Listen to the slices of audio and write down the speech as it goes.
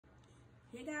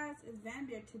Hey guys, it's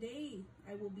Vanbear. Today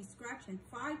I will be scratching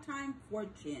 5-time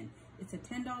fortune. It's a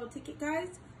 $10 ticket,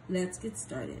 guys. Let's get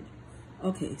started.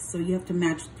 Okay, so you have to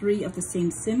match 3 of the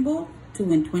same symbol to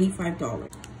win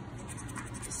 $25.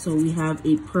 So we have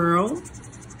a pearl,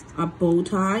 a bow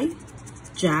tie,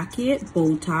 jacket,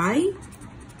 bow tie,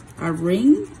 a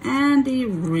ring, and a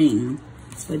ring,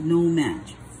 but no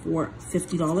match. For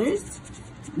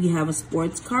 $50, we have a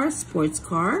sports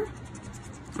car,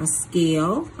 a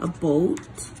scale, a boat,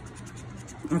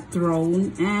 a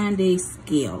throne, and a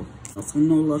scale. Also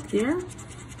no luck there.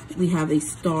 We have a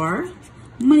star,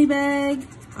 money bag,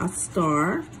 a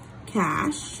star,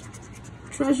 cash,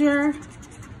 treasure,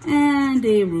 and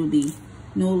a ruby.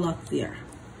 No luck there.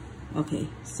 Okay,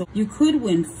 so you could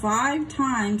win 5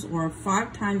 times or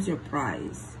 5 times your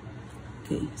prize.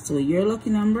 Okay, so your lucky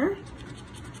number,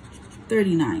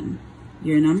 39.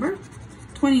 Your number,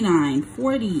 29,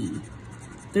 40,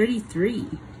 33.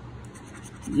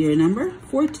 Your number,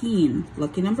 14.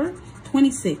 Lucky number,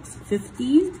 26,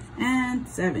 15, and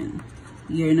 7.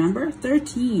 Your number,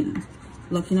 13.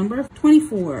 Lucky number,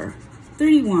 24,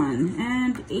 31,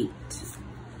 and 8.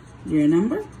 Your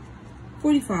number,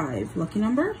 45. Lucky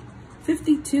number,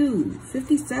 52,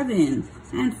 57,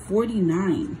 and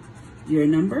 49. Your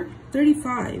number,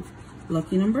 35.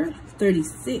 Lucky number,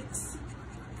 36,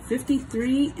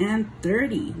 53, and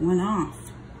 30. One off.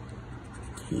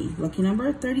 Okay, lucky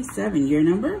number, 37. Your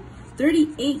number,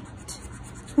 38,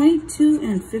 22,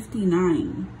 and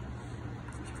 59.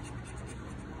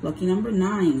 Lucky number,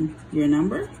 9. Your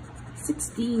number,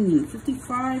 16,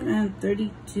 55, and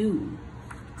 32.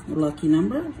 Lucky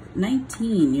number,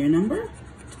 19. Your number,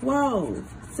 12,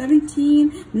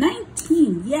 17,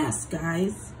 19. Yes,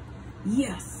 guys.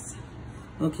 Yes.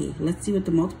 Okay, let's see what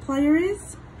the multiplier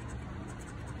is.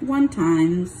 1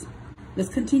 times. Let's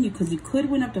continue because you could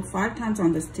win up to 5 times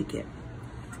on this ticket.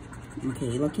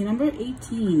 Okay, lucky number,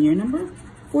 18. Your number,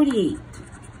 48,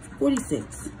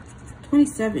 46,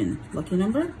 27. Lucky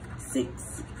number,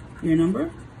 6. Your number,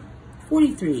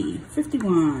 43,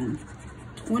 51,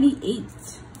 28.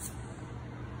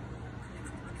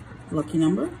 Lucky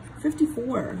number,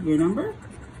 54. Your number,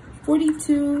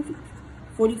 42,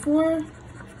 44,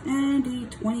 and a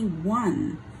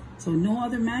 21. So no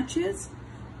other matches.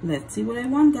 Let's see what I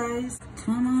won, guys.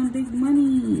 Come on, big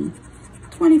money.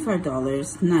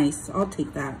 $25. Nice. I'll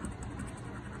take that.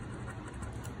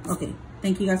 Okay.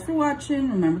 Thank you guys for watching.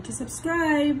 Remember to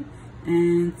subscribe.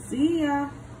 And see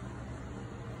ya.